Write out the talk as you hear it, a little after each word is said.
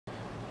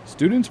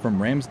Students from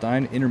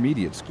Ramstein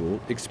Intermediate School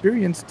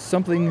experienced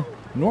something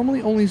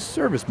normally only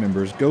service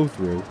members go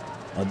through,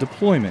 a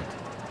deployment.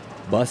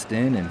 Bussed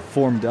in and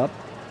formed up,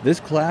 this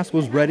class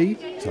was ready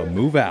to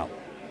move out.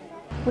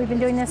 We've been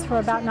doing this for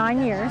about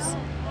 9 years,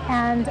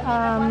 and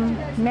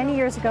many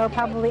years ago,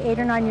 probably 8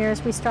 or 9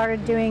 years, we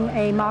started doing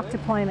a mock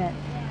deployment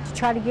to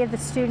try to give the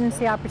students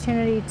the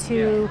opportunity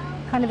to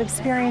kind of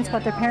experience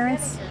what their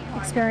parents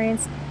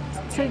experience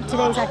through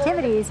today's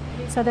activities.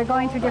 So they're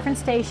going through different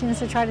stations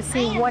to try to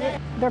see what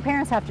their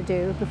parents have to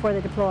do before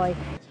they deploy.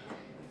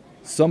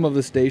 Some of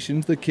the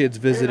stations the kids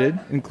visited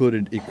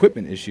included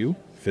equipment issue,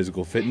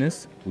 physical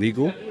fitness,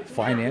 legal,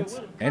 finance,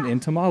 and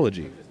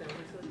entomology.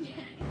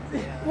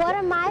 One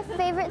of my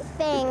favorite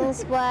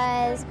things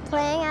was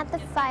playing at the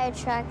fire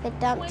truck, the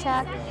dump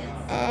truck,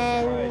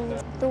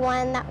 and the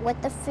one that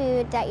with the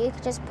food that you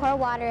could just pour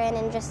water in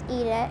and just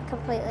eat it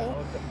completely.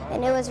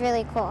 And it was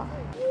really cool.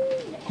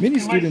 Many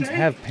students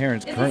have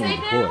parents currently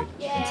deployed,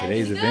 and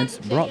today's events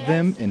brought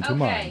them into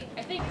mind.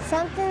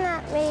 Something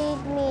that made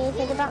me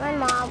think about my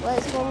mom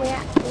was when we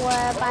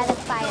were by the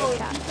fire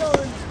truck.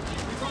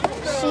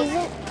 She's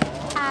in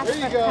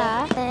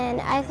Africa, and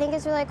I think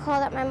it's really cool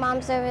that my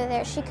mom's over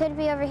there. She could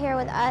be over here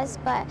with us,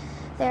 but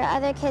there are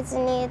other kids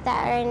in need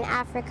that are in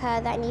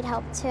Africa that need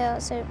help too,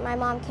 so my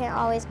mom can't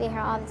always be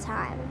here all the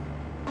time.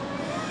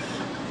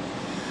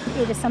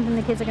 It is something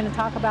the kids are going to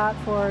talk about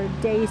for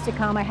days to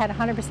come. I had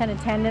 100%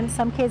 attendance.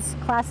 Some kids'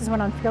 classes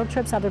went on field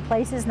trips other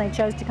places, and they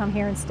chose to come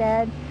here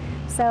instead.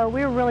 So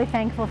we were really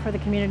thankful for the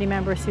community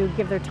members who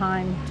give their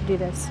time to do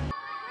this.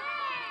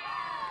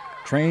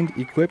 Trained,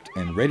 equipped,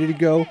 and ready to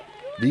go,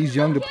 these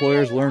young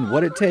deployers learn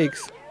what it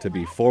takes to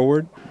be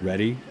forward,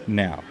 ready,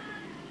 now.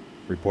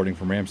 Reporting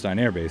from Ramstein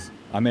Air Base,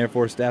 I'm Air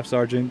Force Staff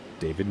Sergeant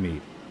David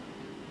Meade.